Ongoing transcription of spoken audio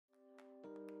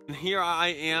Here I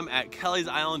am at Kelly's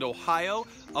Island, Ohio,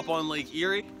 up on Lake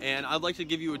Erie, and I'd like to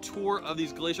give you a tour of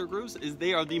these glacier grooves, as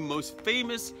they are the most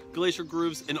famous glacier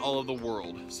grooves in all of the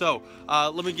world. So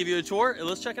let me give you a tour and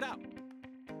let's check it out.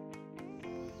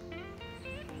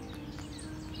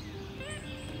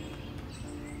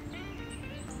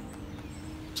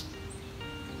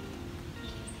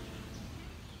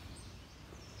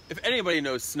 If anybody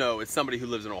knows snow, it's somebody who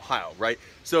lives in Ohio, right?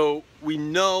 So we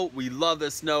know, we love the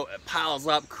snow, it piles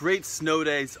up, creates snow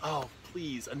days. Oh,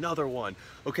 please, another one,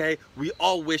 okay? We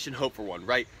all wish and hope for one,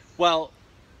 right? Well,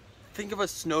 think of a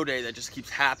snow day that just keeps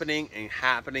happening and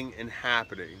happening and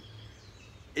happening.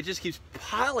 It just keeps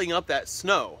piling up that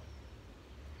snow.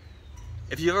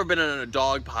 If you've ever been in a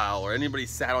dog pile or anybody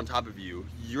sat on top of you,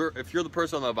 if you're the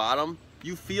person on the bottom,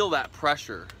 you feel that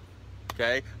pressure.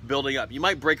 Okay, building up. You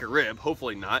might break a rib,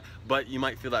 hopefully not, but you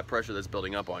might feel that pressure that's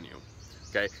building up on you.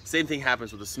 Okay, same thing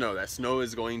happens with the snow. That snow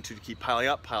is going to keep piling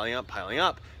up, piling up, piling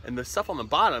up, and the stuff on the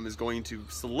bottom is going to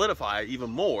solidify even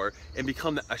more and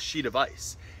become a sheet of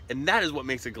ice. And that is what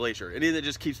makes a glacier. And it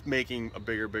just keeps making a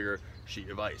bigger sheet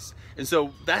of ice. And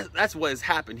so that's what has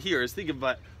happened here. Is think of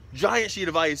a giant sheet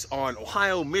of ice on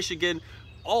Ohio, Michigan,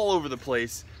 all over the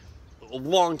place a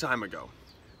long time ago.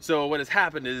 So what has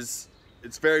happened is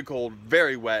it's very cold,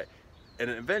 very wet, and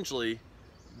eventually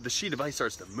the sheet of ice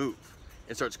starts to move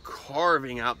and starts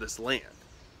carving out this land.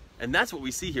 And that's what we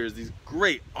see here, is these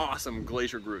great, awesome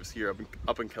glacier grooves here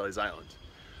up in Kelly's Island.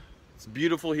 It's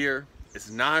beautiful here. It's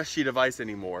not a sheet of ice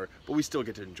anymore, but we still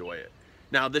get to enjoy it.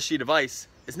 Now, this sheet of ice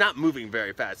is not moving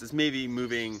very fast. It's maybe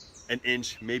moving an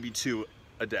inch, maybe two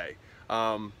a day.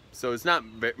 So it's not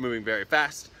moving very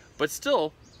fast, but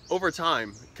still, over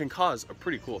time, can cause a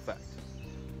pretty cool effect.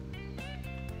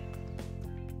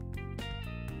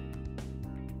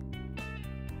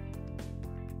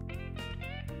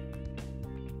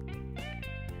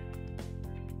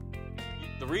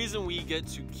 The reason we get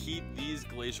to keep these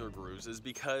glacier grooves is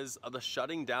because of the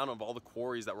shutting down of all the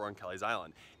quarries that were on Kelly's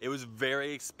Island. It was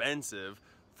very expensive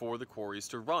for the quarries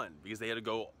to run because they had to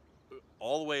go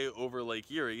all the way over Lake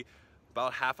Erie,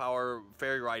 about a half-hour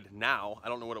ferry ride now. I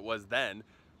don't know what it was then.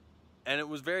 And it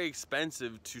was very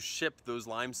expensive to ship those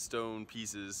limestone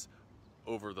pieces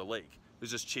over the lake. It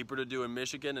was just cheaper to do in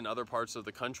Michigan and other parts of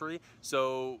the country.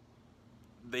 So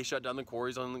they shut down the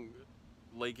quarries on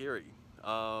Lake Erie.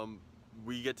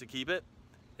 We get to keep it.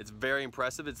 It's very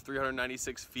impressive. It's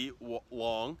 396 feet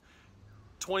long,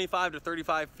 25 to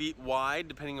 35 feet wide,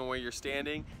 depending on where you're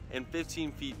standing, and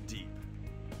 15 feet deep.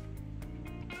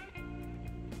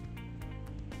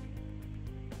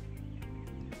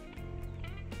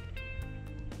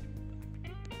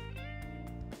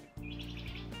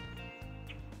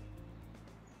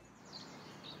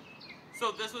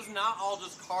 So this was not all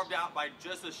just carved out by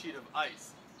just a sheet of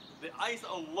ice. The ice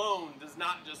alone does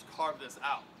not just carve this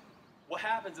out. What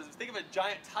happens is, think of a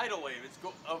giant tidal wave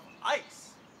of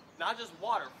ice, not just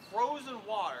water, frozen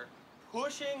water,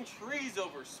 pushing trees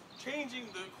over, changing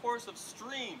the course of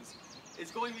streams.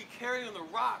 It's going to be carrying the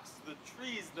rocks, the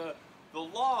trees, the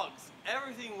logs,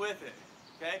 everything with it.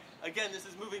 Okay? Again, this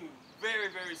is moving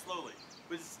very slowly,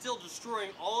 but it's still destroying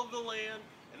all of the land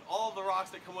and all of the rocks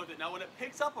that come with it. Now, when it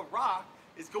picks up a rock,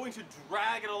 it's going to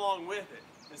drag it along with it.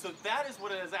 And so that is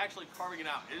what it is actually carving it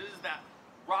out. It is that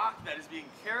rock that is being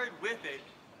carried with it,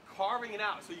 carving it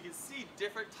out. So you can see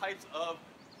different types of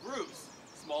grooves,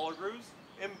 smaller grooves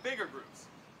and bigger grooves.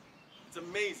 It's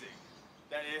amazing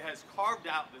that it has carved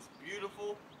out this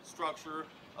beautiful structure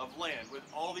of land with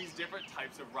all these different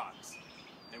types of rocks.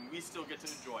 And we still get to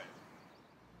enjoy it.